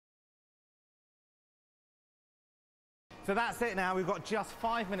So that's it now. We've got just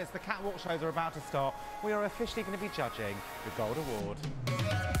 5 minutes. The catwalk shows are about to start. We are officially going to be judging the Gold Award.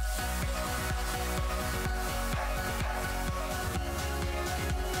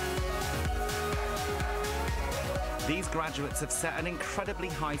 These graduates have set an incredibly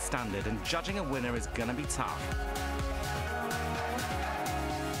high standard, and judging a winner is going to be tough.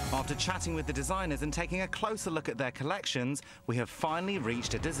 After chatting with the designers and taking a closer look at their collections, we have finally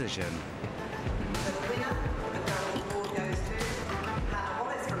reached a decision. So the winner of the Gold Award goes to Hannah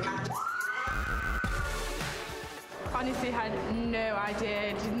Wallace from Manchester. Honestly, had no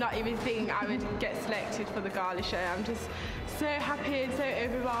idea. Did not even think I would get selected for the gala show. I'm just so happy and so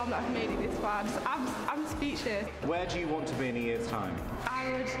overwhelmed that I've made it this far. I'm speechless. Where do you want to be in a year's time?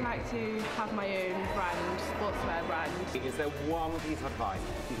 I would like to have my own brand, sportswear brand. Is there one piece of advice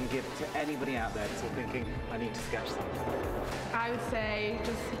you can give to anybody out there that's thinking, I need to sketch something? I would say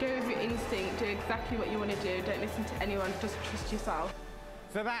just go with your instinct, do exactly what you want to do, don't listen to anyone, just trust yourself.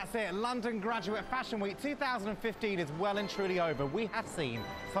 So that's it. London Graduate Fashion Week 2015 is well and truly over. We have seen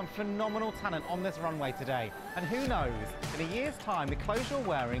some phenomenal talent on this runway today. And who knows, in a year's time, the clothes you're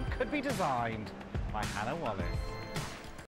wearing could be designed by Hannah Wallace.